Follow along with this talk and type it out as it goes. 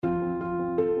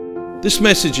This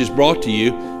message is brought to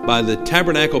you by the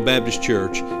Tabernacle Baptist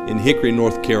Church in Hickory,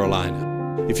 North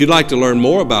Carolina. If you'd like to learn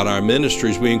more about our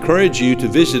ministries, we encourage you to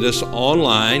visit us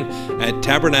online at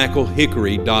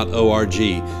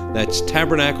tabernaclehickory.org. That's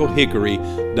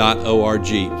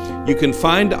tabernaclehickory.org. You can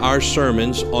find our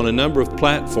sermons on a number of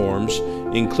platforms,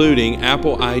 including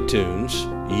Apple iTunes,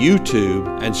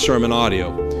 YouTube, and Sermon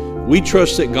Audio. We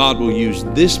trust that God will use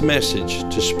this message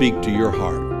to speak to your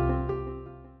heart.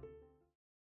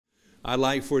 I'd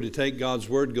like for you to take God's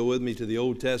Word, go with me to the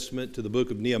Old Testament, to the book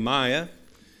of Nehemiah,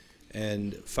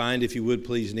 and find, if you would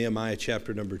please, Nehemiah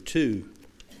chapter number 2.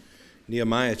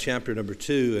 Nehemiah chapter number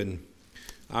 2, and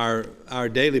our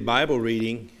daily Bible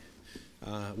reading,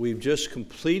 we've just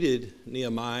completed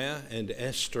Nehemiah and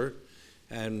Esther,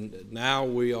 and now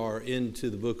we are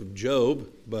into the book of Job.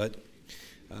 But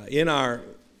in our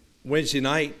Wednesday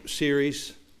night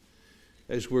series,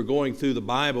 as we're going through the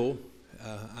Bible,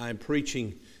 I'm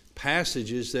preaching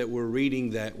passages that we're reading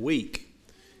that week.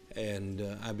 And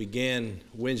I began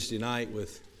Wednesday night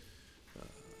with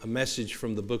a message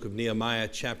from the book of Nehemiah,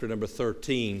 chapter number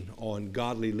 13, on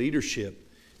godly leadership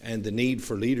and the need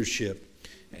for leadership.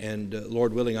 And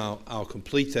Lord willing, I'll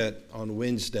complete that on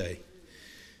Wednesday.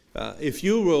 If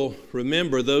you will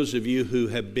remember, those of you who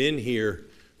have been here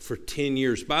for 10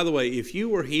 years, by the way, if you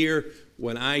were here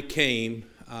when I came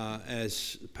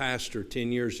as pastor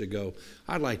 10 years ago,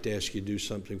 I'd like to ask you to do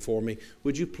something for me.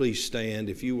 Would you please stand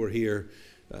if you were here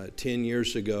 10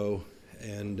 years ago?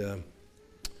 And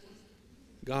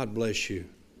God bless you.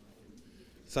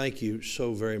 Thank you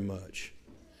so very much.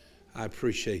 I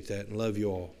appreciate that and love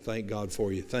you all. Thank God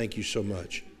for you. Thank you so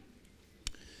much.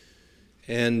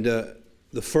 And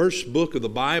the first book of the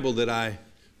Bible that I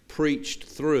preached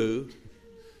through,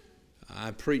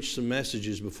 I preached some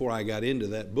messages before I got into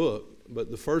that book, but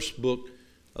the first book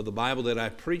of the Bible that I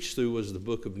preached through was the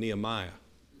book of Nehemiah.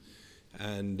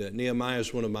 And Nehemiah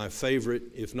is one of my favorite,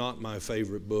 if not my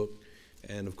favorite book.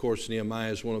 And of course,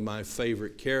 Nehemiah is one of my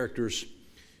favorite characters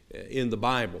in the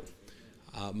Bible.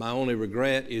 My only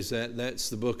regret is that that's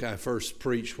the book I first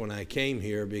preached when I came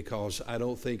here, because I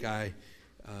don't think I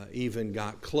even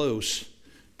got close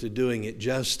to doing it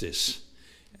justice.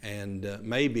 And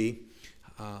maybe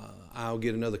I'll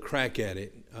get another crack at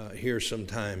it here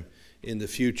sometime in the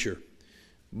future.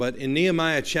 But in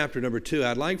Nehemiah chapter number 2,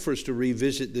 I'd like for us to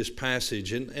revisit this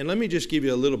passage. And let me just give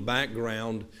you a little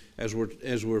background as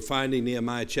we're finding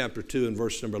Nehemiah chapter 2 and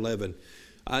verse number 11.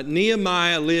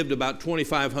 Nehemiah lived about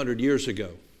 2,500 years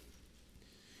ago.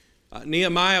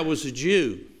 Nehemiah was a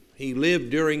Jew. He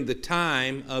lived during the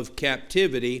time of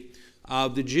captivity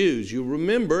of the Jews. You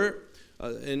remember,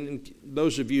 and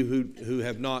those of you who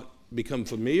have not become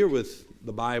familiar with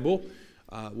the Bible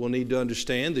will need to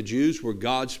understand the Jews were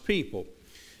God's people.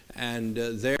 And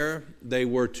there they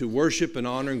were to worship and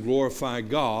honor and glorify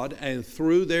God. And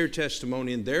through their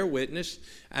testimony and their witness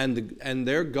and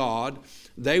their God,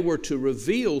 they were to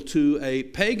reveal to a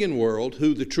pagan world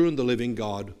who the true and the living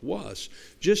God was.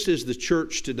 Just as the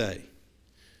church today.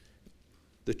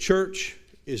 The church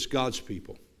is God's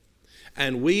people.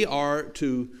 And we are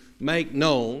to make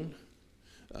known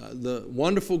the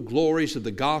wonderful glories of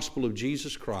the gospel of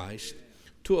Jesus Christ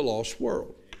to a lost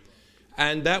world.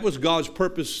 And that was God's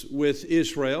purpose with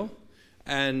Israel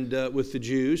and with the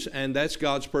Jews, and that's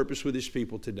God's purpose with His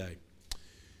people today.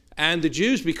 And the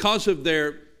Jews, because of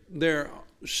their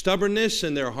stubbornness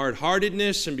and their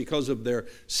hard-heartedness, and because of their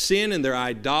sin and their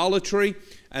idolatry,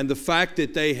 and the fact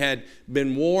that they had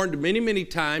been warned many, many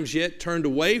times, yet turned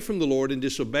away from the Lord and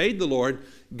disobeyed the Lord,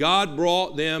 God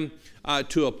brought them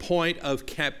to a point of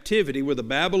captivity where the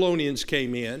Babylonians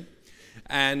came in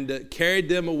and carried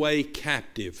them away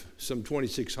captive some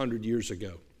 2,600 years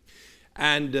ago.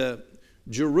 And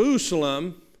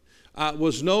Jerusalem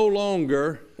was no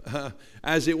longer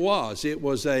as it was. It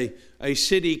was a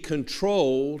city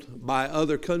controlled by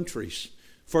other countries.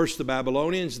 First the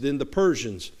Babylonians, then the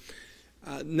Persians.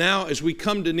 Now, as we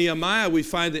come to Nehemiah, we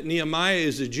find that Nehemiah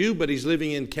is a Jew, but he's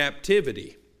living in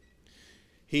captivity.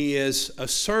 He is a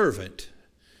servant,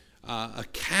 a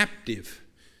captive,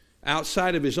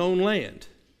 outside of his own land.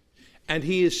 And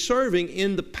he is serving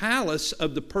in the palace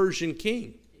of the Persian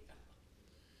king.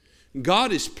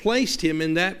 God has placed him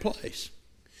in that place.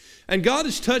 And God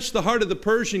has touched the heart of the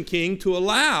Persian king to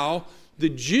allow the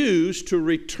Jews to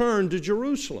return to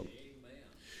Jerusalem.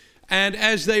 And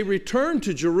as they returned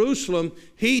to Jerusalem,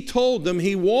 he told them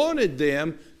he wanted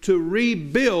them to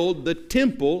rebuild the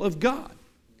temple of God.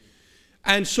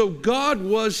 And so God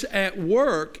was at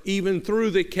work even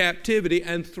through the captivity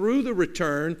and through the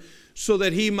return so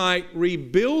that He might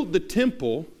rebuild the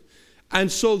temple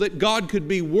and so that God could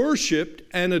be worshiped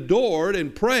and adored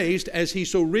and praised as He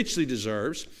so richly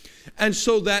deserves, and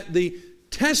so that the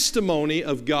testimony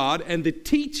of God and the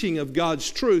teaching of God's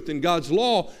truth and God's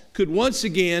law could once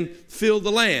again fill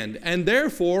the land, and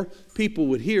therefore people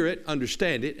would hear it,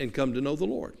 understand it, and come to know the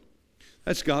Lord.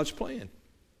 That's God's plan.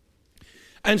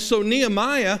 And so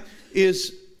Nehemiah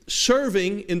is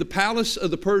serving in the palace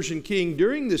of the Persian king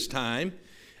during this time,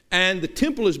 and the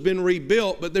temple has been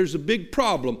rebuilt, but there's a big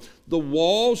problem. The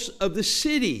walls of the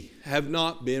city have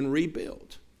not been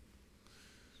rebuilt.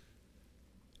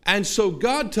 And so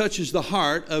God touches the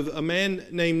heart of a man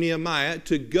named Nehemiah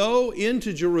to go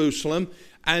into Jerusalem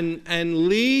and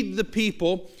lead the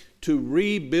people to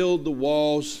rebuild the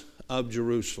walls of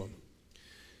Jerusalem.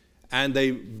 And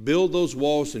they build those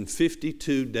walls in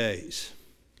 52 days.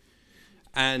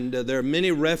 And there are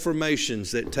many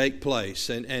reformations that take place.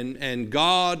 And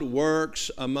God works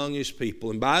among His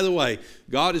people. And by the way,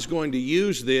 God is going to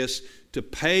use this to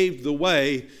pave the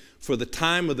way for the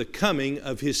time of the coming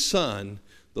of His Son,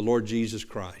 the Lord Jesus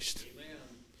Christ. Amen.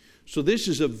 So this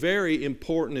is a very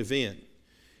important event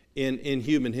in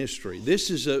human history. This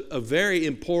is a very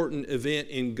important event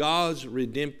in God's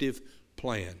redemptive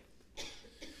plan.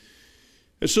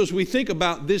 And so as we think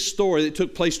about this story that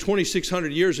took place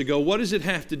 2,600 years ago, what does it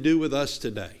have to do with us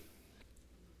today?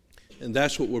 And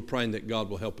that's what we're praying that God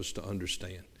will help us to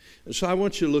understand. And so I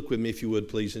want you to look with me, if you would,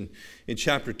 please, in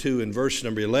chapter 2 and verse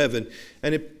number 11.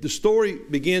 And if the story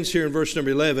begins here in verse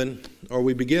number 11, or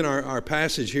we begin our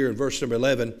passage here in verse number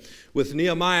 11, with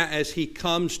Nehemiah as he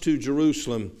comes to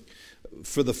Jerusalem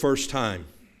for the first time.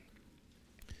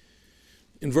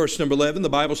 In verse number 11, the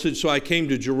Bible said, "So I came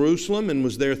to Jerusalem and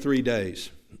was there 3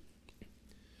 days.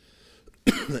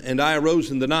 And I arose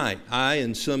in the night, I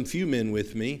and some few men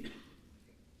with me.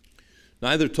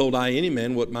 Neither told I any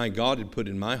man what my God had put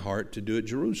in my heart to do at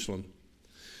Jerusalem.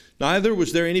 Neither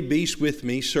was there any beast with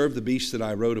me, save the beast that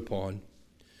I rode upon.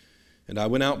 And I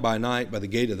went out by night by the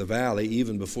gate of the valley,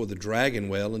 even before the dragon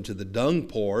well, into the dung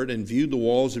port, and viewed the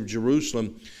walls of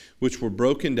Jerusalem, which were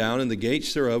broken down, and the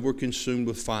gates thereof were consumed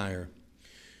with fire.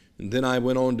 And then I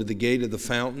went on to the gate of the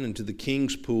fountain and to the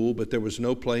king's pool, but there was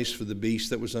no place for the beast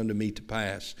that was unto me to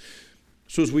pass."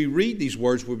 So as we read these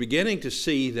words, we're beginning to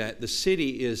see that the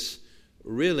city is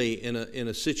really in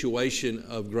a situation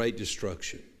of great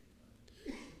destruction.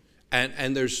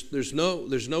 And there's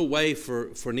no way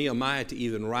for Nehemiah to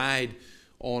even ride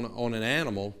on an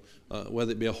animal,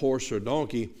 whether it be a horse or a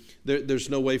donkey.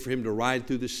 There's no way for him to ride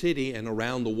through the city and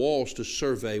around the walls to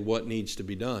survey what needs to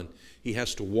be done. He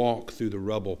has to walk through the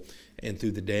rubble and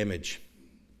through the damage.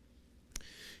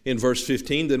 In verse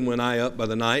 15, "Then went I up by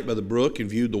the night by the brook and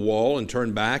viewed the wall, and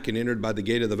turned back and entered by the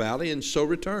gate of the valley, and so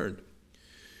returned.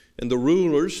 And the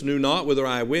rulers knew not whither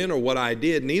I went or what I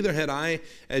did, neither had I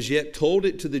as yet told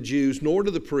it to the Jews, nor to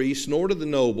the priests, nor to the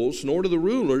nobles, nor to the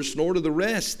rulers, nor to the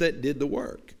rest that did the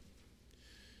work."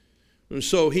 And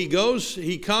so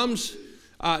Nehemiah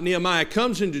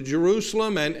comes into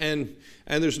Jerusalem, and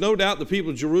there's no doubt the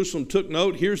people of Jerusalem took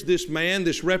note. Here's this man,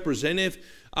 this representative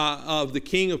of the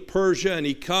king of Persia, and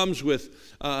he comes with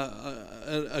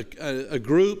a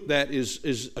group that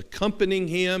is accompanying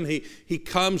him. He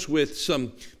comes with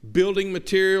some building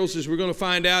materials, as we're going to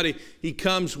find out. He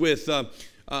comes with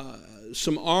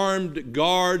some armed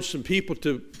guards, some people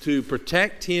to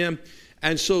protect him.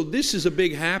 And so this is a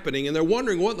big happening, and they're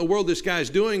wondering what in the world this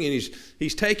guy's doing, and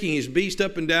he's taking his beast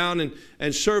up and down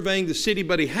and surveying the city,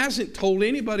 but he hasn't told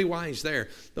anybody why he's there.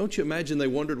 Don't you imagine they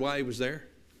wondered why he was there?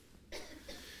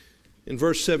 In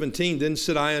verse 17, "Then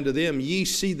said I unto them, Ye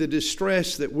see the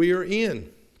distress that we are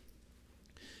in,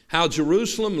 how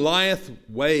Jerusalem lieth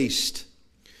waste,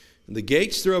 and the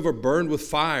gates thereof are burned with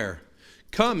fire.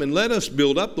 Come, and let us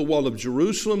build up the wall of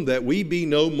Jerusalem, that we be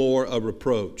no more a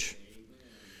reproach.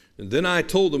 And then I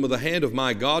told them of the hand of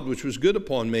my God, which was good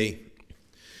upon me.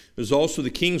 It was also the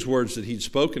king's words that he'd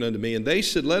spoken unto me. And they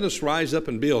said, Let us rise up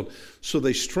and build. So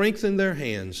they strengthened their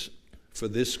hands for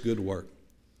this good work."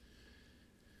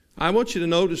 I want you to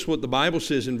notice what the Bible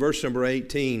says in verse number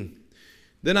 18.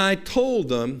 "Then I told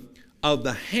them of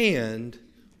the hand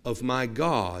of my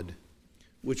God,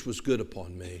 which was good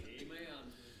upon me." Amen.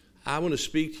 I want to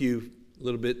speak to you a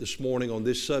little bit this morning on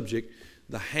this subject.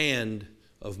 The hand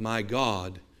of my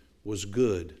God was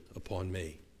good upon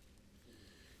me.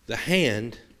 The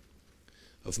hand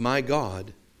of my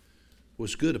God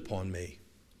was good upon me.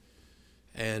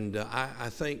 And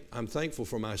I'm thankful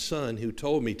for my son who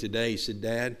told me today, he said,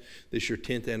 "Dad, this is your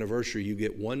 10th anniversary. You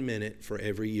get 1 minute for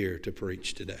every year to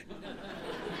preach today."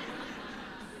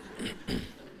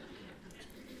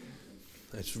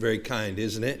 That's very kind,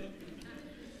 isn't it?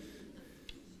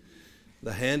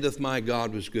 The hand of my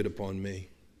God was good upon me.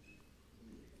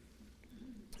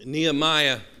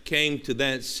 Nehemiah came to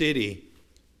that city.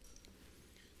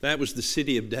 That was the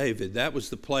city of David. That was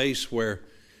the place where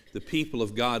the people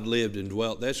of God lived and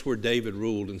dwelt. That's where David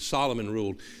ruled and Solomon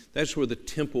ruled. That's where the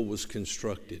temple was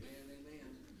constructed.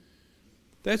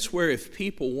 That's where if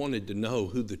people wanted to know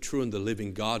who the true and the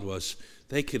living God was,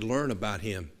 they could learn about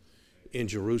him in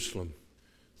Jerusalem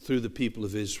through the people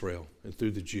of Israel and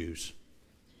through the Jews.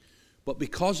 But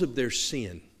because of their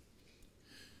sin,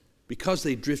 because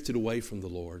they drifted away from the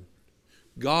Lord,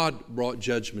 God brought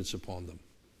judgments upon them.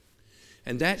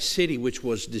 And that city, which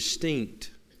was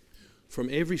distinct from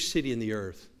every city in the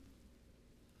earth,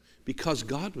 because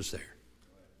God was there,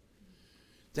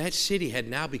 that city had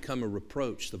now become a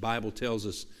reproach, the Bible tells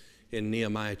us in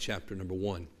Nehemiah chapter number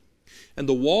 1. And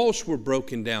the walls were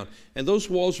broken down. And those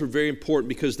walls were very important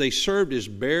because they served as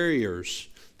barriers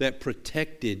that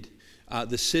protected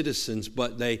the citizens,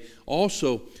 but they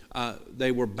also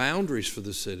they were boundaries for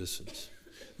the citizens.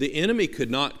 The enemy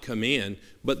could not come in,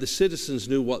 but the citizens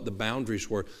knew what the boundaries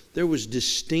were. There was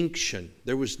distinction.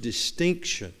 There was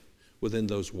distinction within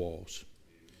those walls.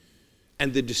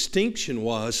 And the distinction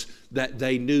was that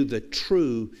they knew the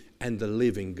true and the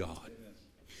living God.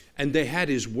 And they had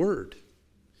His Word.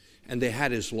 And they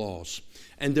had His laws.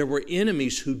 And there were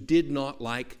enemies who did not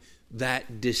like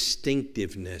that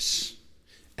distinctiveness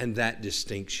and that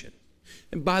distinction.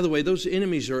 And by the way, those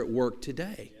enemies are at work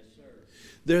today.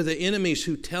 They're the enemies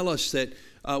who tell us that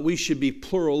we should be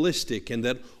pluralistic and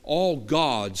that all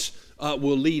gods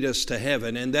will lead us to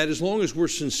heaven, and that as long as we're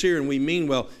sincere and we mean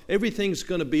well, everything's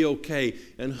going to be okay.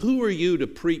 And who are you to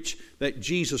preach that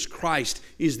Jesus Christ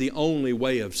is the only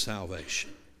way of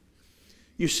salvation?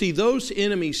 You see, those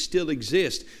enemies still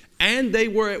exist, and they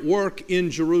were at work in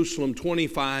Jerusalem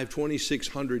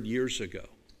 2,600 years ago.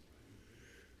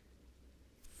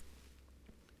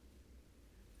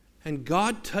 And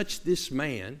God touched this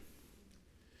man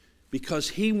because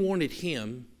He wanted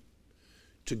him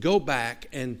to go back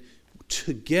and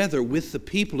together with the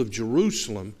people of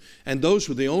Jerusalem, and those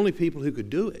were the only people who could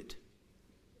do it,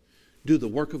 do the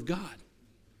work of God.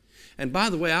 And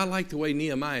by the way, I like the way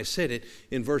Nehemiah said it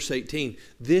in verse 18,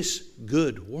 this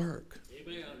good work.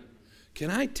 Amen.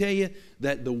 Can I tell you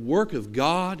that the work of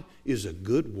God is a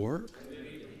good work?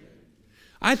 Amen.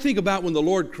 I think about when the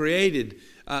Lord created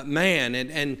man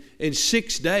and in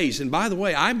 6 days, and by the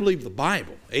way, I believe the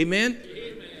Bible. Amen?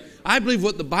 Amen. I believe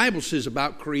what the Bible says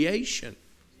about creation.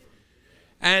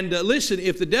 And listen,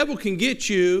 if the devil can get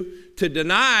you to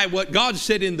deny what God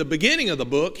said in the beginning of the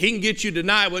book, he can get you to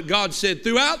deny what God said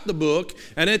throughout the book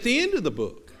and at the end of the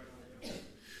book.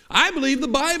 I believe the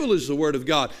Bible is the Word of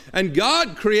God. And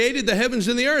God created the heavens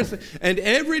and the earth. And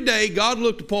every day God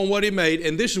looked upon what He made,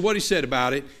 and this is what He said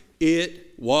about it.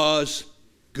 It was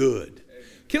good.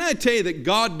 Can I tell you that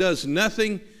God does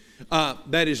nothing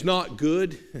that is not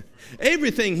good?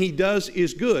 Everything He does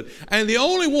is good. And the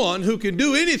only one who can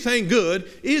do anything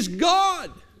good is God.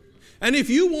 And if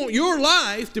you want your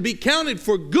life to be counted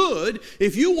for good,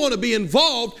 if you want to be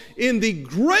involved in the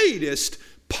greatest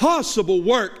possible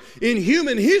work in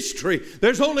human history,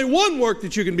 there's only one work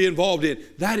that you can be involved in.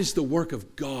 That is the work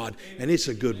of God, and it's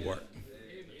a good work.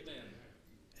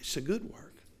 It's a good work.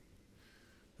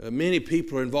 Many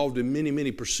people are involved in many,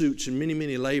 many pursuits and many,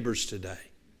 many labors today.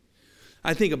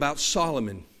 I think about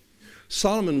Solomon.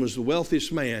 Solomon was the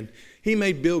wealthiest man. He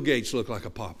made Bill Gates look like a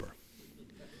pauper.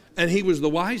 And he was the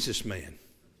wisest man.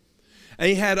 And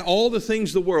he had all the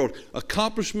things of the world,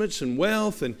 accomplishments and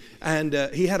wealth, and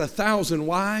he had 1,000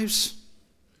 wives.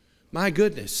 My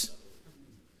goodness.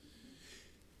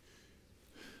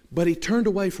 But he turned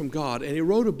away from God, and he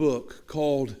wrote a book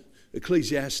called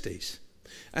Ecclesiastes.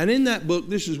 And in that book,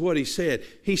 this is what he said.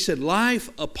 He said, life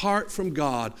apart from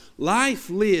God, life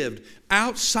lived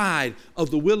outside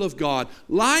of the will of God,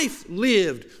 life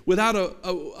lived without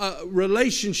a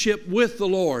relationship with the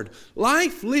Lord,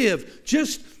 life lived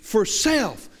just for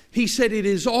self. He said it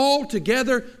is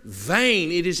altogether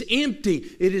vain. It is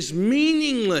empty. It is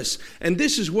meaningless. And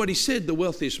this is what he said, the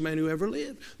wealthiest man who ever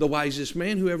lived, the wisest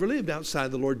man who ever lived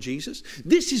outside the Lord Jesus.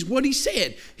 This is what he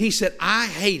said. He said, I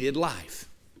hated life.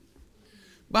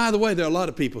 By the way, there are a lot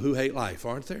of people who hate life,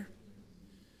 aren't there?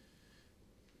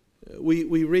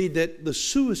 We read that the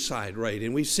suicide rate,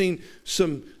 and we've seen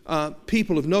some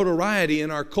people of notoriety in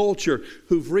our culture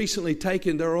who've recently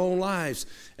taken their own lives.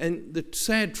 And the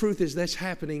sad truth is that's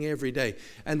happening every day.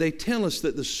 And they tell us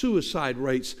that the suicide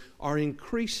rates are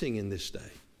increasing in this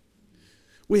day.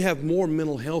 We have more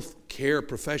mental health care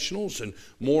professionals and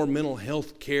more mental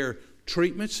health care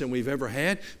treatments than we've ever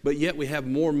had, but yet we have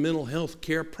more mental health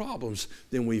care problems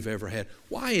than we've ever had.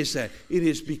 Why is that? It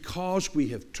is because we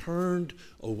have turned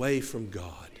away from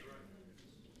God.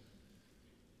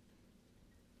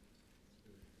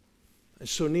 And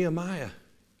so Nehemiah,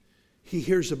 he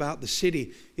hears about the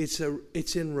city. It's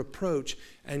in reproach.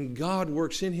 And God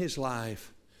works in his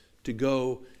life to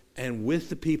go and with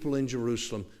the people in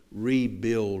Jerusalem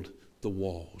rebuild the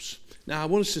walls. Now I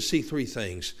want us to see three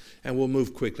things, and we'll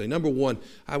move quickly. Number one,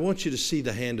 I want you to see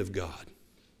the hand of God.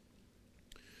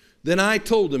 Then I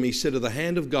told him, he said, of the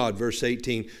hand of God, verse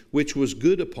 18, which was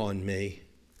good upon me,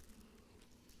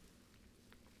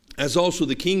 as also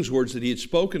the king's words that he had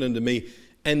spoken unto me.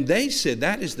 And they said,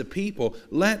 that is the people,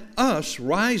 let us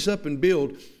rise up and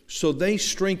build. So they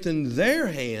strengthened their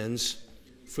hands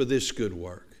for this good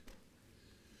work.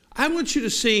 I want you to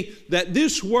see that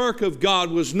this work of God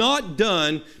was not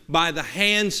done by the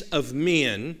hands of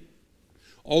men,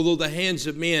 although the hands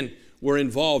of men were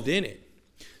involved in it.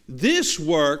 This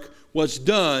work was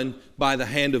done by the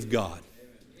hand of God.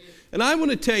 And I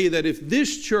want to tell you that if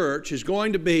this church is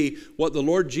going to be what the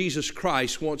Lord Jesus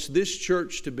Christ wants this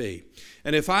church to be,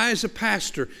 and if I as a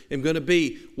pastor am going to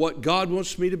be what God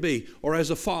wants me to be, or as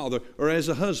a father, or as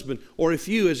a husband, or if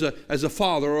you as a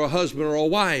father or a husband or a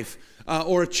wife,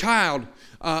 or a child,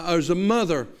 or as a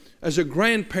mother, as a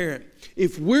grandparent,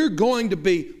 if we're going to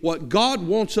be what God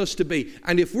wants us to be,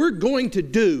 and if we're going to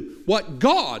do what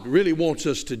God really wants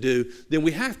us to do, then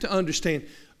we have to understand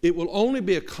it will only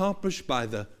be accomplished by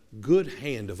the good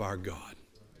hand of our God.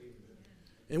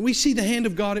 And we see the hand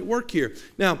of God at work here.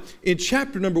 Now, in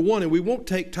chapter number 1, and we won't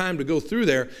take time to go through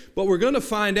there, but we're going to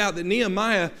find out that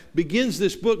Nehemiah begins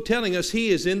this book telling us he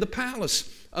is in the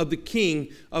palace of the king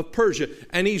of Persia.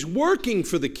 And he's working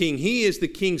for the king. He is the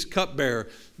king's cupbearer.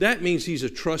 That means he's a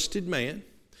trusted man.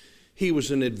 He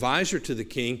was an advisor to the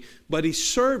king, but he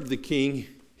served the king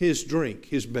his drink,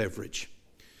 his beverage.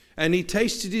 And he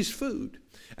tasted his food.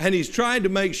 And he's trying to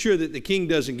make sure that the king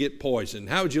doesn't get poisoned.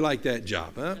 How would you like that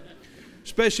job, huh?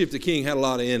 Especially if the king had a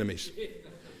lot of enemies.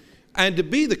 And to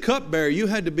be the cupbearer, you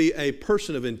had to be a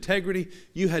person of integrity.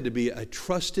 You had to be a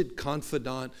trusted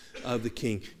confidant of the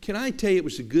king. Can I tell you, it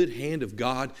was the good hand of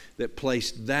God that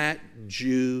placed that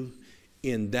Jew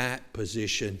in that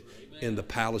position in the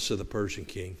palace of the Persian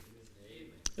king.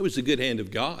 It was the good hand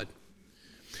of God.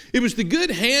 It was the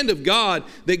good hand of God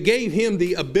that gave him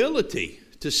the ability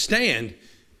to stand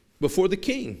before the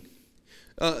king.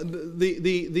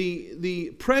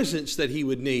 The presence that he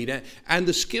would need, and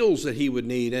the skills that he would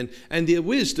need, and the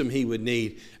wisdom he would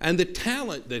need, and the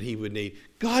talent that he would need.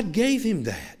 God gave him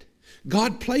that.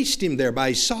 God placed him there by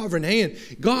his sovereign hand.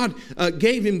 God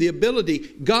gave him the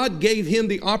ability. God gave him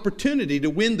the opportunity to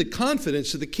win the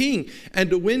confidence of the king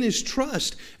and to win his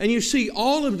trust. And you see,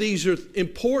 all of these are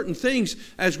important things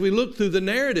as we look through the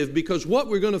narrative, because what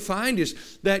we're going to find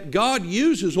is that God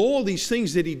uses all these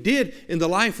things that he did in the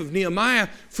life of Nehemiah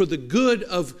for the good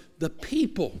of the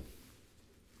people.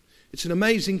 It's an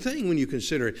amazing thing when you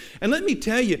consider it. And let me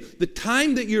tell you, the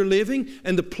time that you're living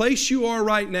and the place you are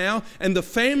right now and the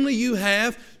family you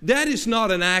have, that is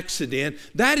not an accident.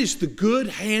 That is the good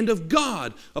hand of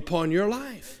God upon your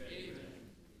life.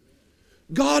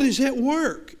 God is at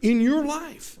work in your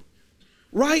life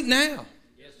right now.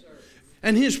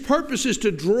 And his purpose is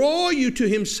to draw you to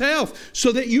himself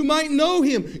so that you might know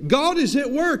him. God is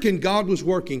at work, and God was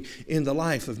working in the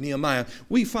life of Nehemiah.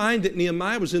 We find that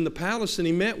Nehemiah was in the palace and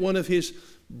he met one of his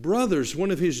brothers,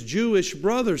 one of his Jewish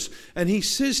brothers, and he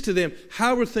says to them,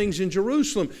 how are things in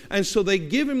Jerusalem? And so they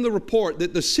give him the report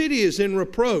that the city is in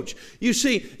reproach. You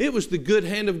see, it was the good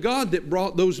hand of God that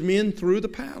brought those men through the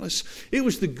palace. It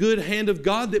was the good hand of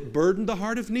God that burdened the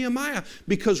heart of Nehemiah,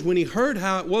 because when he heard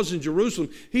how it was in Jerusalem,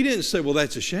 he didn't say, well,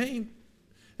 that's a shame,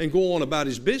 and go on about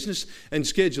his business and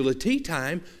schedule a tea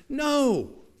time.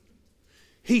 No.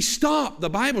 He stopped. The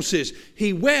Bible says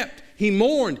he wept, he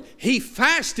mourned, he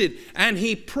fasted, and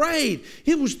he prayed.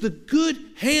 It was the good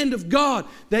hand of God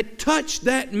that touched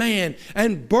that man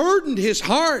and burdened his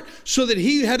heart so that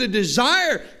he had a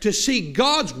desire to see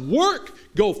God's work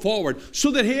go forward,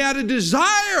 so that he had a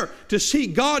desire to see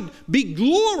God be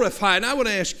glorified. And I want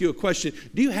to ask you a question.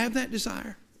 Do you have that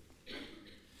desire?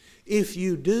 If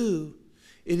you do,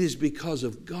 it is because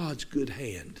of God's good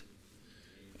hand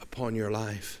upon your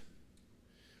life.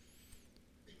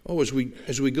 Oh, as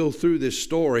we go through this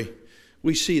story,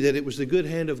 we see that it was the good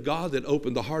hand of God that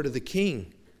opened the heart of the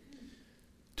king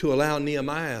to allow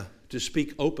Nehemiah to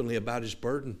speak openly about his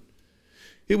burden.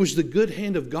 It was the good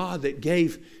hand of God that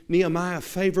gave Nehemiah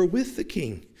favor with the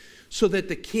king, so that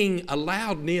the king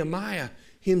allowed Nehemiah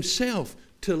himself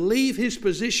to leave his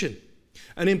position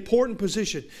an important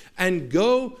position, and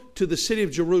go to the city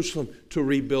of Jerusalem to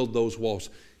rebuild those walls.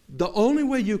 The only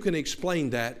way you can explain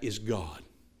that is God.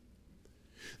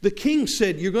 The king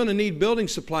said, you're going to need building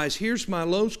supplies. Here's my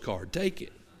Lowe's card. Take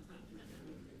it.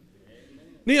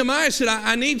 Nehemiah said,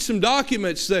 I need some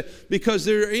documents because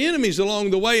there are enemies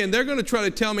along the way, and they're going to try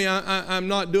to tell me I'm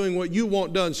not doing what you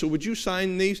want done. So would you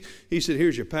sign these? He said,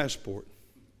 here's your passport.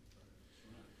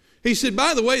 He said,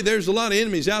 by the way, there's a lot of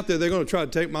enemies out there. They're going to try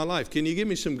to take my life. Can you give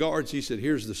me some guards? He said,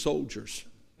 here's the soldiers.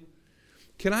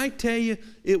 Can I tell you,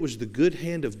 it was the good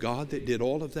hand of God that did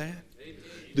all of that?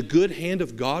 The good hand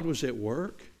of God was at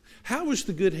work. How has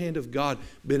the good hand of God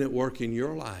been at work in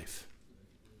your life?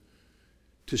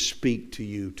 To speak to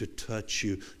you, to touch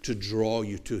you, to draw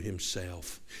you to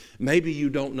Himself. Maybe you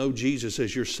don't know Jesus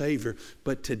as your Savior,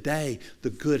 but today the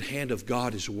good hand of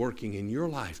God is working in your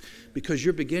life because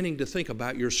you're beginning to think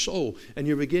about your soul, and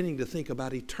you're beginning to think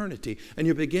about eternity, and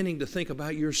you're beginning to think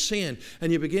about your sin,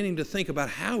 and you're beginning to think about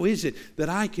how is it that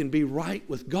I can be right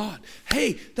with God.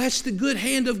 Hey, that's the good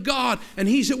hand of God, and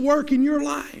He's at work in your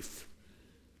life.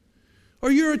 Or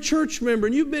you're a church member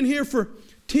and you've been here for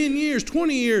 10 years,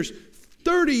 20 years,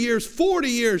 30 years, 40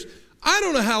 years. I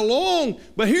don't know how long,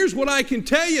 but here's what I can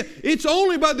tell you. It's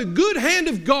only by the good hand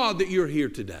of God that you're here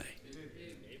today.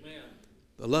 Amen.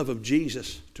 The love of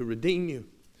Jesus to redeem you.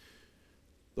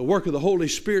 The work of the Holy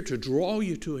Spirit to draw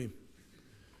you to Him.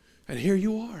 And here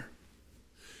you are.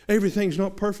 Everything's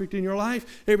not perfect in your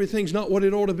life. Everything's not what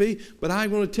it ought to be. But I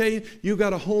want to tell you, you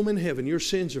got a home in heaven. Your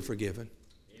sins are forgiven.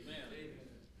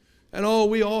 And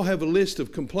we all have a list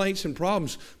of complaints and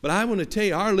problems. But I want to tell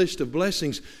you, our list of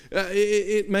blessings,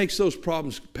 it makes those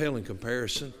problems pale in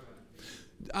comparison.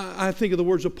 I think of the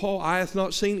words of Paul, eye hath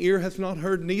not seen, ear hath not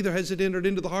heard, neither has it entered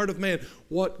into the heart of man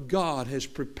what God has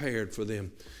prepared for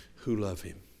them who love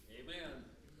Him. Amen.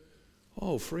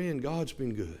 Oh, friend, God's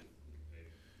been good.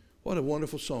 What a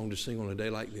wonderful song to sing on a day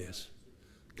like this.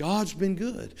 God's been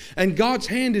good. And God's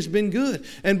hand has been good.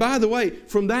 And by the way,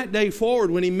 from that day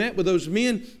forward, when He met with those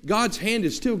men, God's hand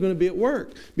is still going to be at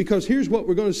work. Because here's what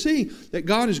we're going to see, that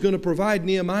God is going to provide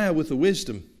Nehemiah with the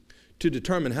wisdom to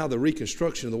determine how the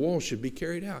reconstruction of the wall should be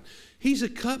carried out. He's a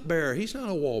cupbearer. He's not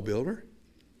a wall builder.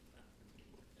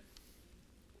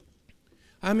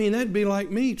 I mean, that'd be like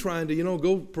me trying to,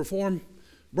 go perform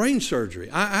brain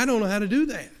surgery. I don't know how to do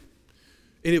that.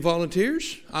 Any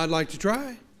volunteers? I'd like to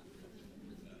try.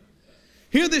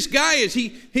 Here this guy is,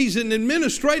 he's an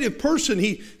administrative person.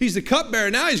 He's the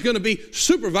cupbearer. Now he's going to be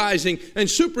supervising and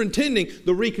superintending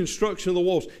the reconstruction of the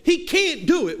walls. He can't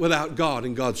do it without God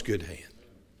and God's good hand.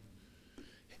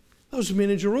 Those men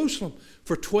in Jerusalem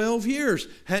for 12 years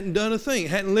hadn't done a thing,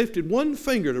 hadn't lifted one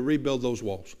finger to rebuild those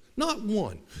walls. Not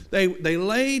one. They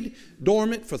laid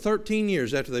dormant for 13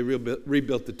 years after they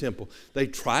rebuilt the temple. They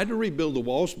tried to rebuild the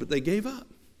walls, but they gave up.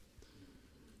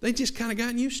 They just kind of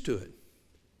gotten used to it.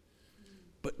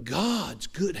 But God's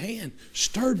good hand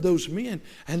stirred those men,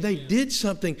 and they did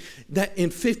something that in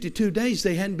 52 days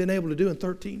they hadn't been able to do in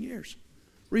 13 years.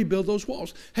 Rebuild those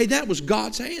walls. Hey, that was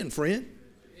God's hand, friend.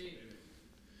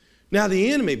 Now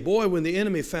the enemy, when the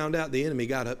enemy found out, the enemy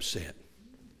got upset.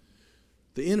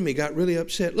 The enemy got really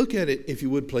upset. Look at it, if you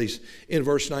would, please, in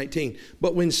verse 19.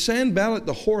 But when Sanballat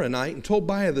the Horonite and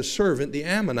Tobiah the servant, the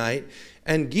Ammonite,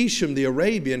 and Geshem the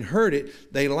Arabian heard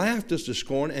it, they laughed us to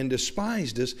scorn and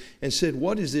despised us and said,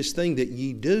 what is this thing that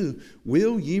ye do?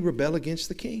 Will ye rebel against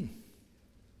the king?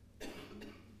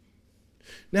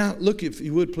 Now, look, if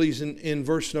you would, please, in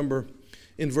verse number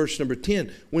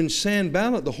 10, when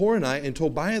Sanballat the Horonite and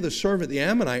Tobiah the servant, the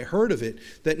Ammonite, heard of it,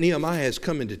 that Nehemiah has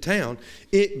come into town,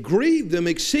 it grieved them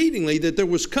exceedingly that there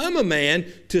was come a man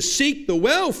to seek the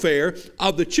welfare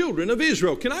of the children of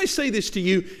Israel. Can I say this to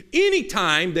you?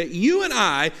 Anytime that you and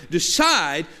I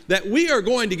decide that we are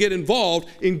going to get involved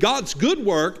in God's good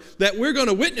work, that we're going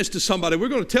to witness to somebody, we're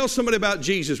going to tell somebody about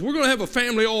Jesus, we're going to have a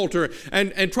family altar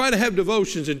and try to have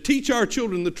devotions and teach our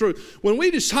children the truth. When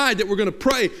we decide that we're going to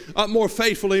pray more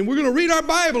faithfully and we're going to read our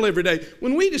Bible every day,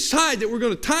 when we decide that we're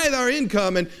going to tithe our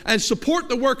income and support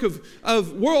the work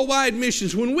of worldwide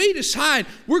missions, when we decide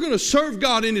we're going to serve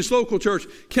God in His local church,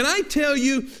 can I tell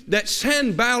you that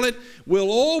Sanballat will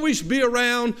always be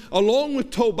around along with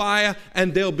Tobiah,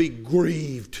 and they'll be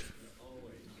grieved.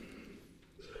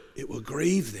 It will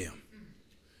grieve them.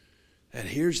 And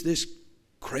here's this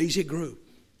crazy group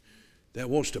that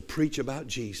wants to preach about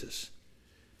Jesus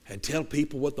and tell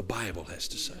people what the Bible has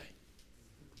to say.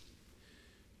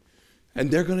 And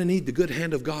they're going to need the good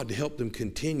hand of God to help them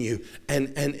continue and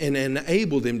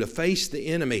enable them to face the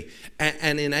enemy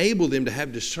and enable them to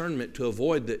have discernment to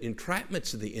avoid the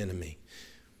entrapments of the enemy.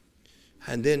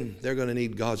 And then they're going to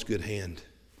need God's good hand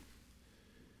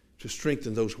to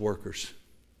strengthen those workers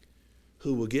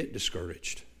who will get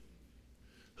discouraged,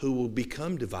 who will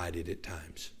become divided at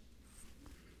times.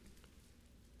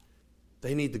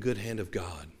 They need the good hand of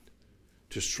God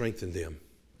to strengthen them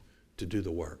to do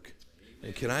the work.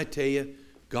 And can I tell you,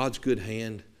 God's good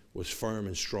hand was firm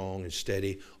and strong and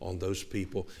steady on those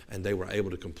people, and they were able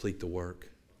to complete the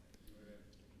work.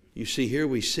 You see, here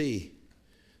we see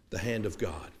the hand of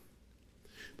God.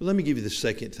 But let me give you the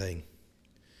second thing,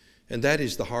 and that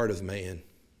is the heart of man.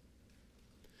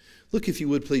 Look, if you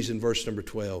would, please, in verse number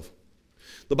 12.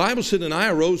 The Bible said, "And I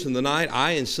arose in the night,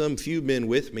 I and some few men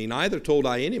with me. Neither told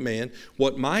I any man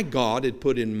what my God had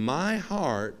put in my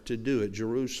heart to do at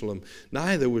Jerusalem.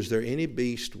 Neither was there any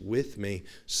beast with me,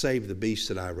 save the beast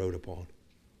that I rode upon."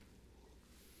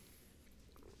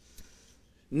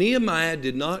 Nehemiah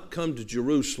did not come to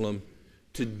Jerusalem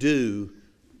to do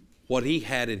what he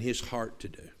had in his heart to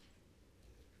do.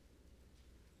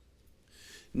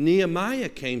 Nehemiah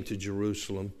came to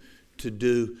Jerusalem to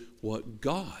do what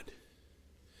God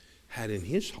had in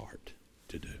his heart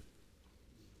to do.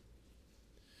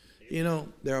 You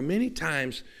know, there are many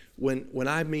times when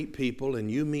I meet people and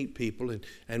you meet people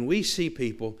and we see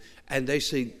people and they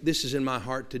say, "This is in my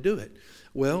heart to do it."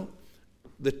 Well,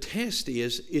 the test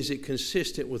is it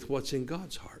consistent with what's in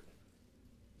God's heart?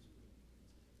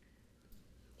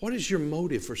 What is your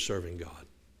motive for serving God?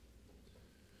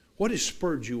 What has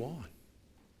spurred you on?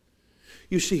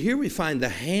 You see, here we find the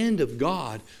hand of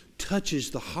God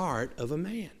touches the heart of a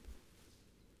man.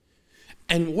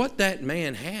 And what that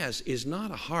man has is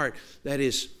not a heart that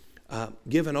is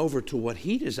given over to what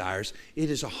he desires. It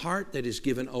is a heart that is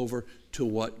given over to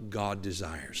what God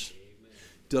desires. Amen.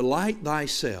 Delight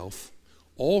thyself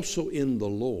also in the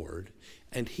Lord,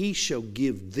 and he shall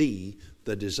give thee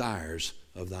the desires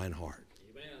of thine heart.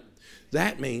 Amen.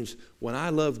 That means when I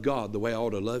love God the way I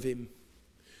ought to love him,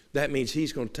 that means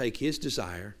he's going to take his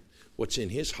desire, what's in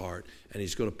his heart, and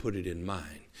he's going to put it in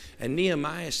mine. And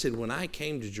Nehemiah said, when I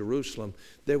came to Jerusalem,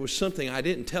 there was something I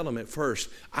didn't tell him at first.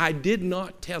 I did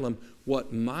not tell him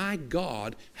what my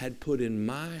God had put in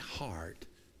my heart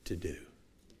to do.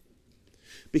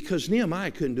 Because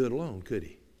Nehemiah couldn't do it alone, could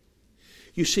he?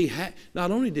 You see,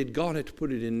 not only did God have to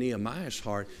put it in Nehemiah's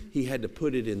heart, he had to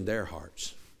put it in their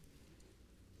hearts.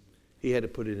 He had to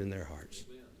put it in their hearts.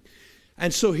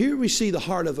 And so here we see the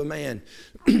heart of a man.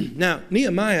 Now,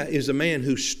 Nehemiah is a man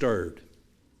who stirred.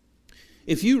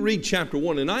 If you read chapter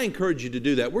 1, and I encourage you to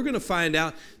do that, we're going to find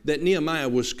out that Nehemiah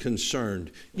was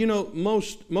concerned. You know,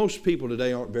 most people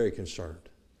today aren't very concerned.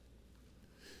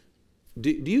 Do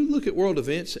you look at world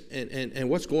events and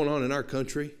what's going on in our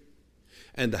country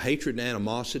and the hatred and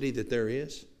animosity that there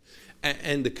is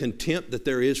and the contempt that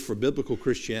there is for biblical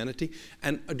Christianity?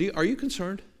 And are you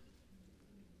concerned?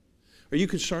 Are you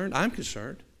concerned? I'm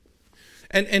concerned.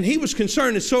 And he was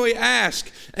concerned, and so he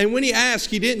asked. And when he asked,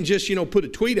 he didn't just, put a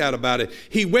tweet out about it.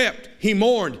 He wept. He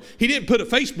mourned. He didn't put a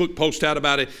Facebook post out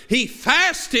about it. He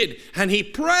fasted and he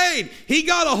prayed. He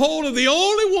got a hold of the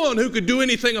only one who could do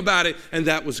anything about it, and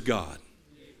that was God.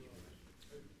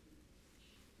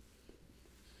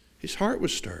 His heart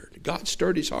was stirred. God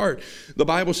stirred his heart. The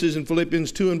Bible says in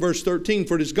Philippians 2 and verse 13,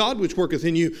 "For it is God which worketh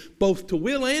in you both to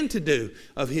will and to do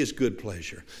of his good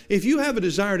pleasure." If you have a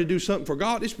desire to do something for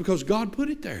God, it's because God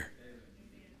put it there.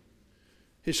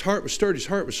 His heart was stirred. His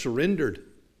heart was surrendered.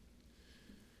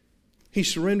 He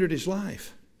surrendered his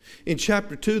life. In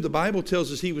chapter 2, the Bible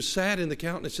tells us he was sad in the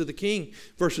countenance of the king,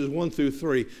 verses 1 through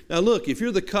 3. Now look, if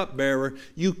you're the cupbearer,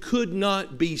 you could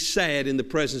not be sad in the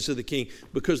presence of the king,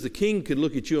 because the king could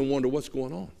look at you and wonder what's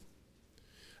going on.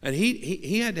 And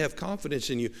he had to have confidence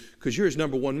in you because you're his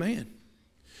number one man.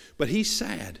 But he's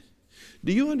sad.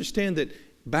 Do you understand that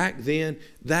back then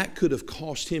that could have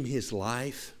cost him his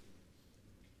life?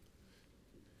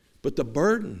 But the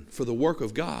burden for the work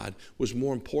of God was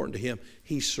more important to him.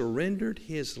 He surrendered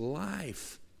his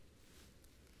life.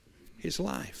 His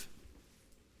life.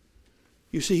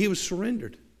 You see, he was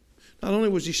surrendered. Not only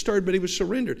was he stirred, but he was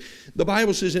surrendered. The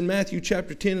Bible says in Matthew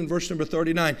chapter 10 and verse number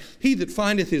 39, "He that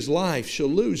findeth his life shall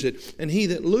lose it, and he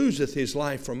that loseth his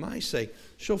life for my sake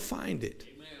shall find it."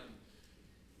 Amen.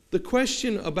 The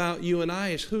question about you and I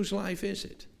is, whose life is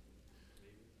it?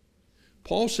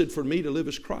 Paul said, "For me to live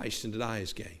is Christ, and to die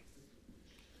is gain."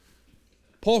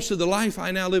 Paul said, "The life I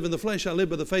now live in the flesh, I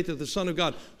live by the faith of the Son of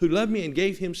God, who loved me and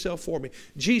gave himself for me."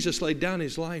 Jesus laid down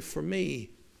his life for me.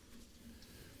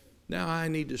 Now I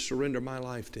need to surrender my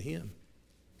life to him.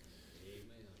 Amen.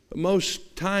 But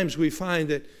most times we find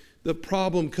that the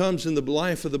problem comes in the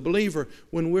life of the believer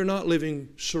when we're not living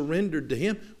surrendered to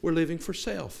him. We're living for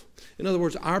self. In other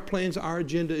words, our plans, our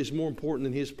agenda is more important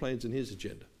than his plans and his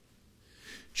agenda.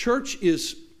 Church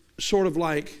is sort of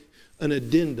like an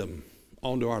addendum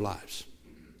onto our lives.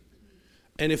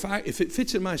 And if it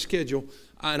fits in my schedule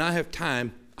and I have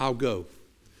time, I'll go.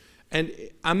 And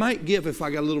I might give if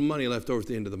I got a little money left over at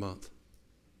the end of the month.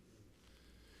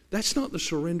 That's not the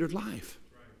surrendered life.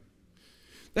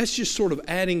 That's just sort of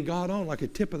adding God on like a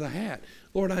tip of the hat.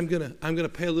 Lord, I'm gonna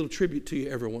pay a little tribute to you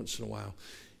every once in a while.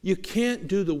 You can't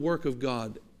do the work of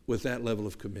God with that level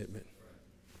of commitment.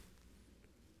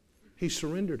 He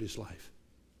surrendered his life.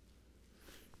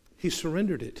 He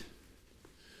surrendered it.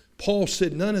 Paul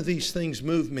said, none of these things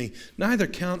move me. Neither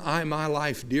count I my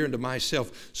life dear unto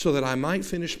myself, so that I might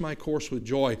finish my course with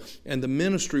joy and the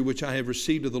ministry which I have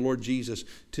received of the Lord Jesus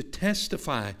to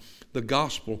testify the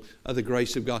gospel of the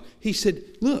grace of God. He said,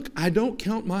 look, I don't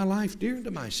count my life dear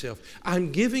unto myself.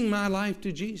 I'm giving my life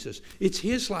to Jesus. It's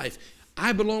his life.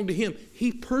 I belong to him.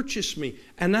 He purchased me,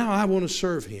 and now I want to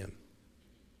serve him.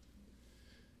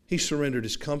 He surrendered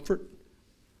his comfort.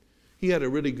 He had a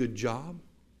really good job.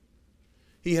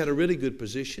 He had a really good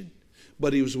position,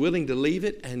 but he was willing to leave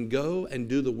it and go and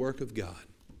do the work of God.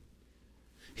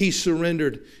 He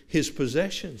surrendered his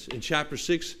possessions in chapter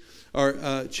 6,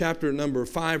 or chapter number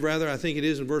 5 rather, I think it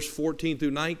is in verse 14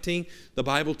 through 19. The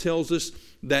Bible tells us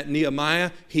that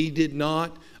Nehemiah, he did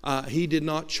not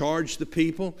charge the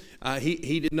people.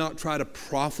 He did not try to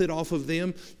profit off of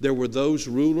them. There were those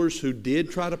rulers who did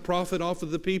try to profit off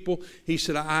of the people. He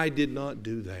said, I did not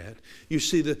do that. You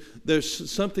see,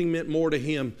 there's something meant more to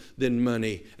him than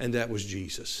money, and that was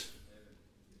Jesus.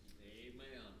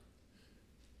 Amen.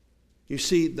 You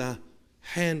see, the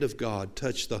hand of God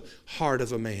touched the heart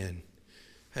of a man,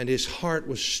 and his heart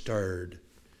was stirred.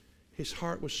 His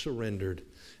heart was surrendered,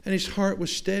 and his heart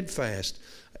was steadfast.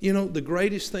 You know, the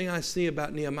greatest thing I see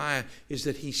about Nehemiah is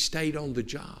that he stayed on the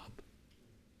job.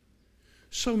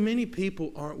 So many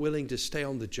people aren't willing to stay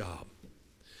on the job.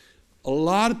 A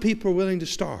lot of people are willing to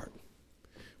start.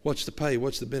 What's the pay?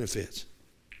 What's the benefits?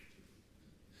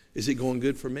 Is it going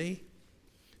good for me?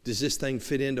 Does this thing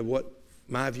fit into what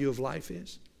my view of life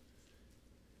is?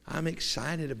 I'm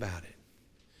excited about it.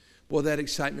 Boy, that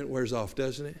excitement wears off,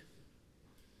 doesn't it?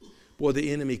 Boy,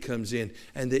 the enemy comes in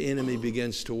and the enemy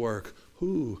begins to work.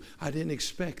 Ooh, I didn't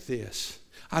expect this.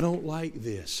 I don't like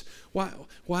this.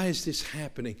 Why is this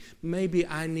happening? Maybe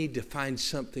I need to find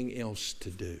something else to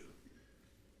do.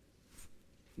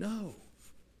 No.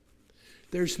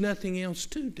 There's nothing else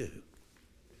to do.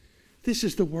 This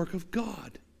is the work of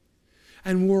God.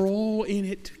 And we're all in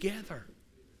it together.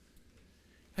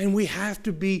 And we have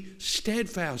to be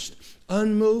steadfast,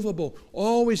 unmovable,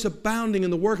 always abounding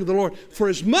in the work of the Lord. For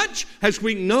as much as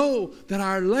we know that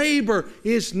our labor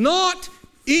is not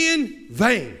in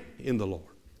vain in the Lord.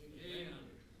 Amen.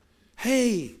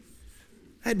 Hey,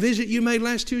 that visit you made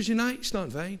last Tuesday night, it's not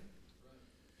in vain.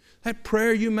 That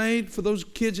prayer you made for those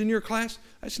kids in your class,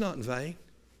 that's not in vain.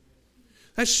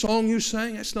 That song you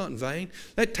sang, that's not in vain.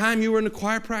 That time you were in the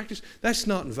choir practice, that's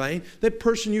not in vain. That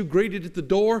person you greeted at the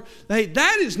door,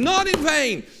 that is not in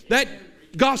vain. That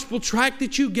gospel tract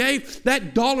that you gave,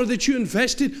 that dollar that you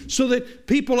invested so that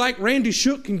people like Randy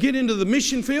Shook can get into the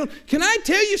mission field. Can I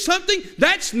tell you something?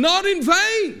 That's not in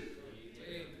vain.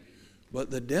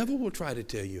 But the devil will try to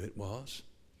tell you it was.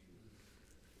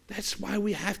 That's why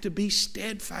we have to be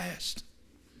steadfast.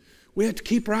 We have to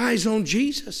keep our eyes on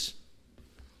Jesus.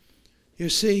 You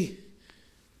see,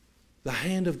 the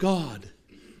hand of God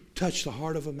touched the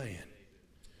heart of a man.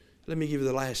 Let me give you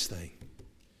the last thing.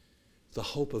 The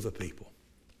hope of a people.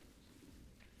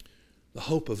 The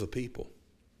hope of a people.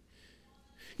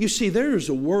 You see, there is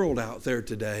a world out there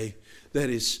today that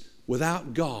is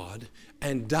without God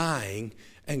and dying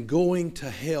and going to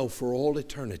hell for all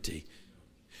eternity.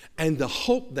 And the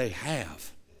hope they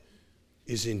have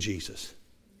is in Jesus.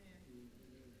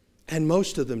 And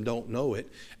most of them don't know it.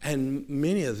 And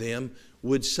many of them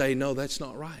would say, no, that's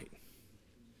not right.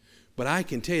 But I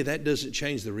can tell you that doesn't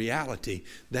change the reality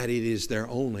that it is their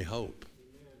only hope.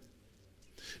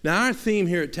 Now, our theme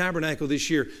here at Tabernacle this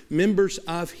year, members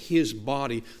of His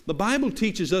body. The Bible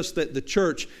teaches us that the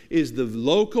church is the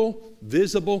local,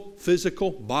 visible,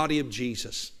 physical body of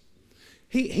Jesus.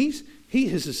 He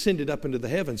has ascended up into the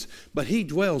heavens, but He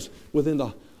dwells within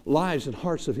the lives and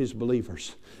hearts of His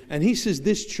believers. And He says,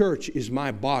 this church is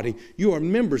my body. You are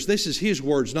members. This is His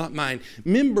words, not mine.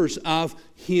 Members of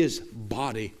His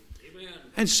body. Amen.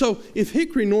 And so if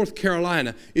Hickory, North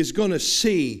Carolina is going to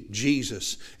see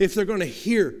Jesus, if they're going to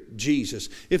hear Jesus,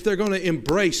 if they're going to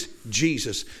embrace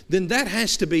Jesus, then that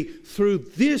has to be through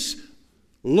this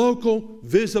local,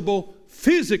 visible,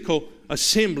 physical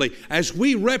assembly as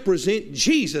we represent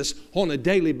Jesus on a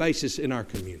daily basis in our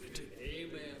community.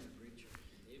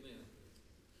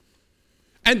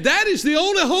 And that is the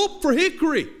only hope for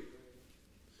Hickory.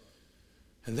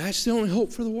 And that's the only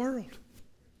hope for the world.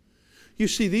 You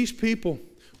see, these people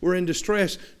were in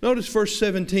distress. Notice verse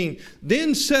 17.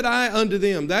 Then said I unto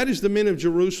them, that is the men of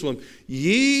Jerusalem,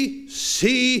 ye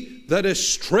see the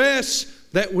distress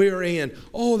that we're in.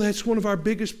 Oh, that's one of our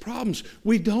biggest problems.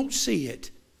 We don't see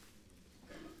it.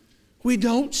 We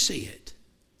don't see it.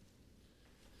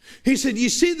 He said, you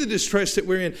see the distress that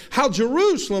we're in, how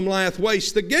Jerusalem lieth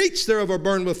waste, the gates thereof are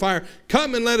burned with fire.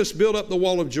 Come and let us build up the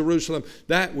wall of Jerusalem,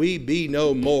 that we be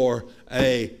no more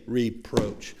a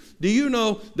reproach. Do you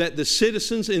know that the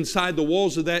citizens inside the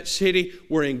walls of that city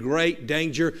were in great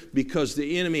danger because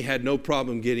the enemy had no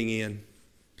problem getting in?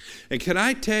 And can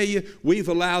I tell you, we've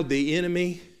allowed the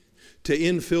enemy to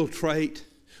infiltrate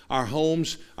our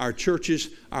homes, our churches,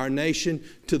 our nation,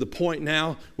 to the point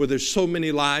now where there's so many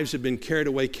lives have been carried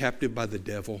away captive by the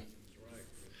devil.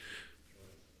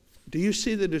 Do you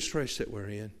see the distress that we're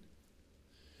in?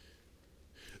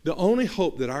 The only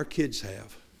hope that our kids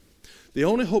have, the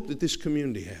only hope that this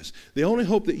community has, the only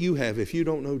hope that you have if you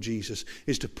don't know Jesus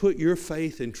is to put your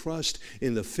faith and trust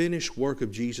in the finished work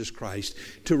of Jesus Christ,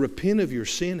 to repent of your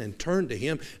sin and turn to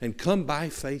Him and come by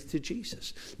faith to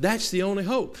Jesus. That's the only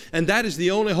hope. And that is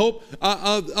the only hope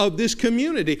of this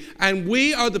community. And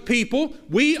we are the people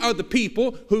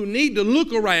who need to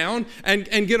look around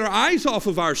and get our eyes off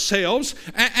of ourselves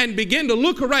and begin to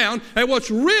look around at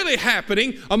what's really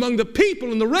happening among the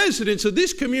people and the residents of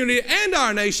this community and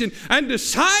our nation, and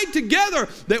decide together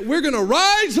that we're going to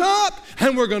rise up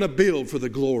and we're going to build for the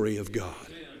glory of God.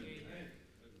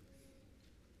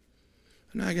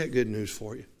 And I got good news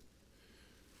for you.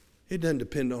 It doesn't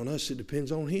depend on us, it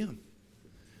depends on Him.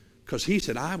 Because He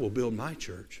said, I will build my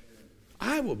church.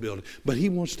 I will build it. But He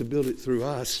wants to build it through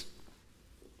us.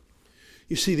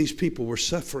 You see, these people were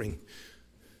suffering.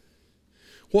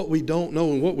 What we don't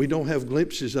know and what we don't have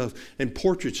glimpses of and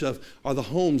portraits of are the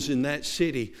homes in that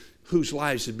city whose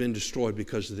lives had been destroyed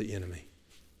because of the enemy.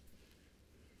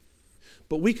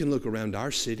 But we can look around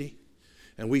our city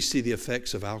and we see the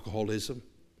effects of alcoholism.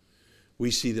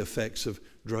 We see the effects of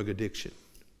drug addiction.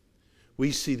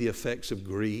 We see the effects of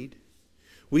greed.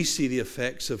 We see the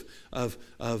effects of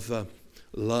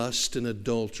lust and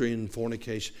adultery and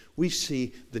fornication. We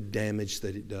see the damage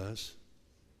that it does.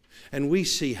 And we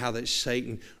see how that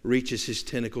Satan reaches his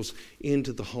tentacles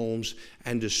into the homes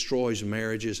and destroys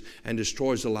marriages and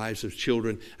destroys the lives of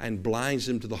children and blinds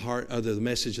them to the heart of the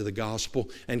message of the gospel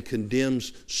and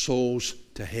condemns souls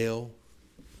to hell.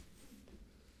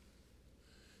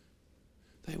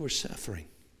 They were suffering.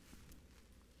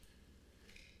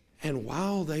 And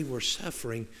while they were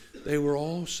suffering, they were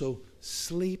also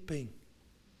sleeping.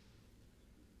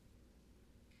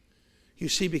 You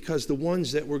see, because the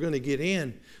ones that were going to get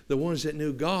in, the ones that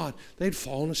knew God, they'd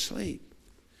fallen asleep.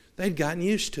 They'd gotten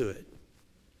used to it.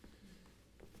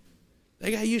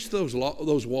 They got used to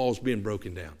those walls being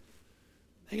broken down.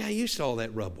 They got used to all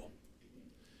that rubble.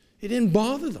 It didn't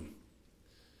bother them.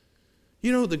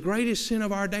 You know, the greatest sin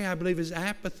of our day, I believe, is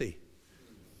apathy.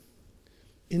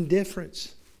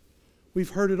 Indifference.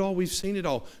 We've heard it all. We've seen it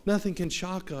all. Nothing can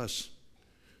shock us.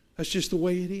 That's just the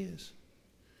way it is.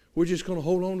 We're just going to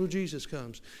hold on till Jesus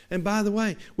comes. And by the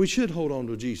way, we should hold on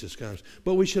till Jesus comes.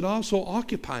 But we should also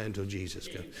occupy until Jesus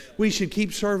comes. We should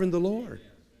keep serving the Lord.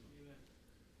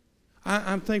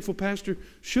 I'm thankful Pastor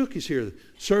Shook is here,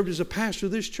 served as a pastor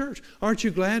of this church. Aren't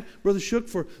you glad, Brother Shook,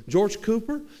 for George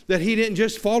Cooper, that he didn't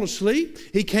just fall asleep?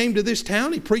 He came to this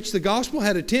town, he preached the gospel,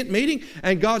 had a tent meeting,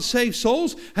 and God saved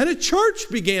souls, and a church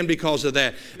began because of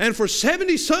that. And for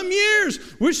 70-some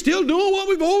years, we're still doing what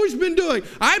we've always been doing.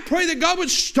 I pray that God would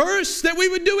stir us, that we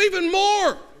would do even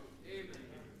more.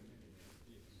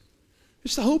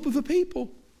 It's the hope of a people.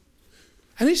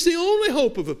 And it's the only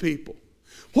hope of a people.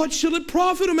 What shall it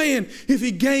profit a man if he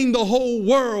gain the whole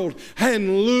world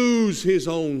and lose his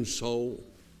own soul?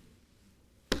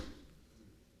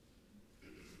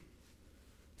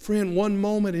 Friend, one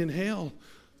moment in hell,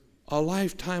 a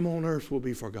lifetime on earth will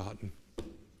be forgotten.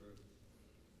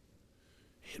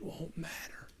 It won't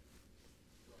matter.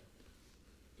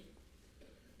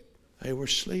 They were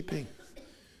sleeping.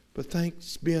 But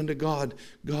thanks be unto God,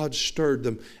 God stirred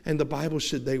them. And the Bible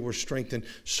said they were strengthened.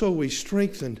 So we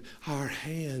strengthened our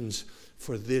hands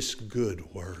for this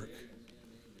good work.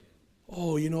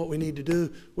 Oh, you know what we need to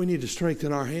do? We need to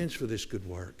strengthen our hands for this good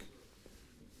work.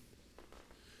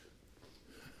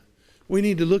 We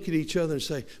need to look at each other and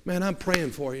say, man, I'm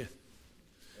praying for you.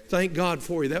 Thank God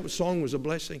for you. That song was a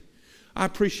blessing. I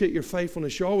appreciate your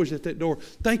faithfulness. You're always at that door.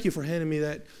 Thank you for handing me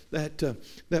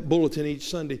that bulletin each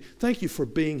Sunday. Thank you for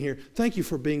being here. Thank you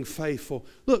for being faithful.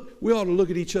 Look, we ought to look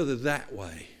at each other that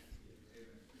way.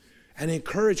 and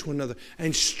encourage one another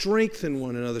and strengthen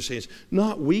one another's hands,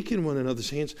 not weaken one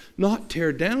another's hands, not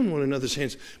tear down one another's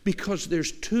hands, because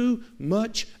there's too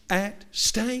much at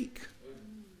stake.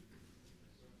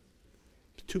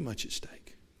 Too much at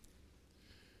stake.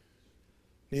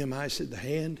 Nehemiah said, the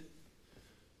hand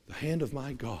of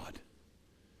my God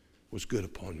was good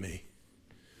upon me.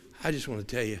 I just want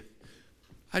to tell you,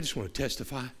 I just want to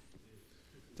testify,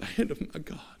 the hand of my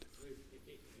God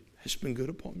has been good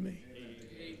upon me.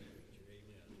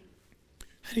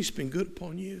 And He's been good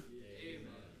upon you.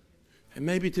 And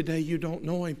maybe today you don't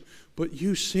know Him, but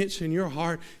you sense in your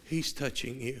heart He's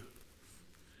touching you.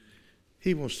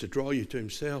 He wants to draw you to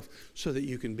Himself so that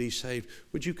you can be saved.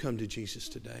 Would you come to Jesus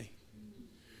today?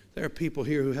 There are people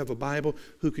here who have a Bible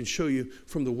who can show you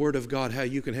from the Word of God how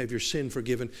you can have your sin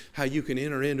forgiven, how you can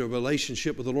enter into a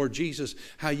relationship with the Lord Jesus,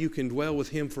 how you can dwell with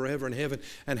Him forever in heaven,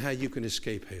 and how you can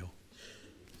escape hell.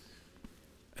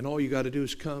 And all you got to do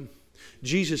is come.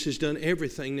 Jesus has done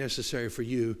everything necessary for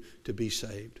you to be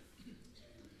saved.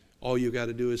 All you got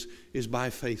to do is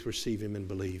by faith receive Him and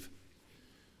believe.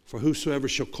 For whosoever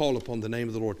shall call upon the name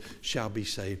of the Lord shall be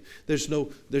saved. There's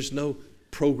no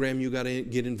program you got to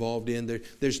get involved in.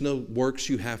 There's no works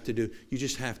you have to do. You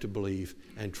just have to believe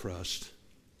and trust.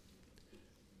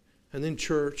 And then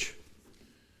church,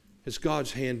 has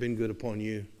God's hand been good upon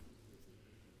you?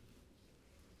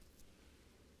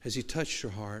 Has He touched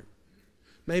your heart?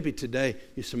 Maybe today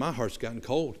you say, my heart's gotten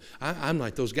cold. I'm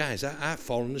like those guys. I've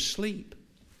fallen asleep.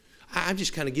 I've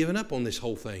just kind of given up on this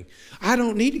whole thing. I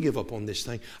don't need to give up on this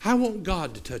thing. I want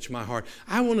God to touch my heart.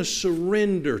 I want to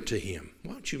surrender to Him.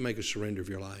 Why don't you make a surrender of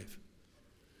your life?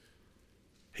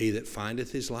 He that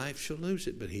findeth his life shall lose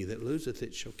it, but he that loseth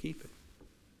it shall keep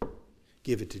it.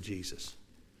 Give it to Jesus.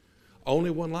 Only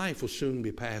one life will soon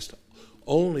be passed.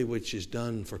 Only which is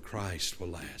done for Christ will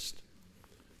last.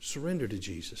 Surrender to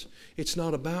Jesus. It's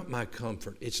not about my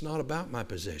comfort. It's not about my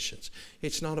possessions.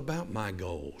 It's not about my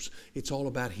goals. It's all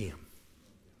about Him.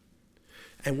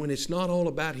 And when it's not all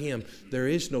about Him, there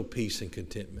is no peace and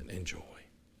contentment and joy.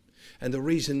 And the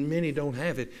reason many don't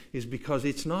have it is because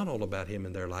it's not all about Him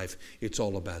in their life. It's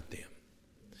all about them.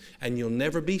 And you'll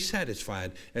never be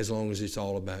satisfied as long as it's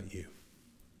all about you.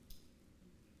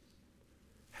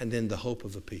 And then the hope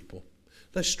of the people.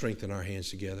 Let's strengthen our hands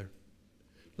together.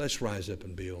 Let's rise up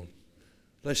and build.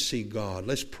 Let's see God.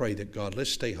 Let's pray that God, let's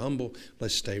stay humble.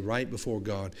 Let's stay right before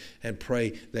God and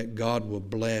pray that God will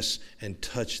bless and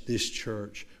touch this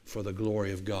church for the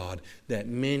glory of God, that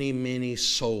many, many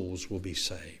souls will be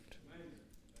saved.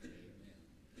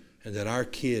 And that our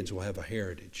kids will have a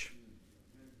heritage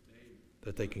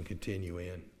that they can continue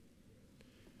in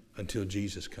until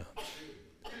Jesus comes.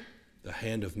 The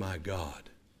hand of my God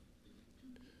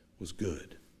was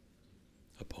good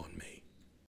upon me.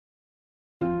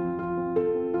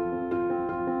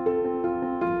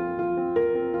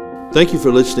 Thank you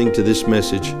for listening to this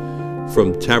message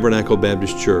from Tabernacle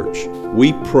Baptist Church.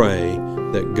 We pray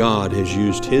that God has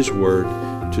used His Word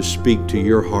to speak to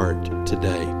your heart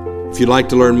today. If you'd like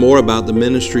to learn more about the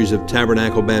ministries of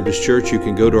Tabernacle Baptist Church, you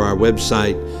can go to our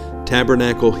website,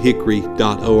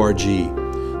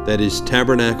 tabernaclehickory.org. That is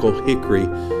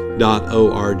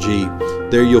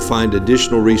tabernaclehickory.org. There you'll find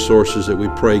additional resources that we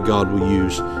pray God will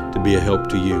use to be a help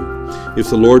to you. If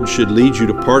the Lord should lead you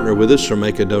to partner with us or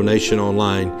make a donation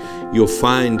online, you'll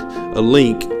find a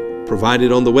link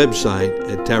provided on the website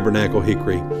at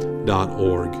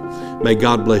tabernaclehickory.org. May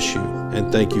God bless you, and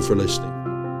thank you for listening.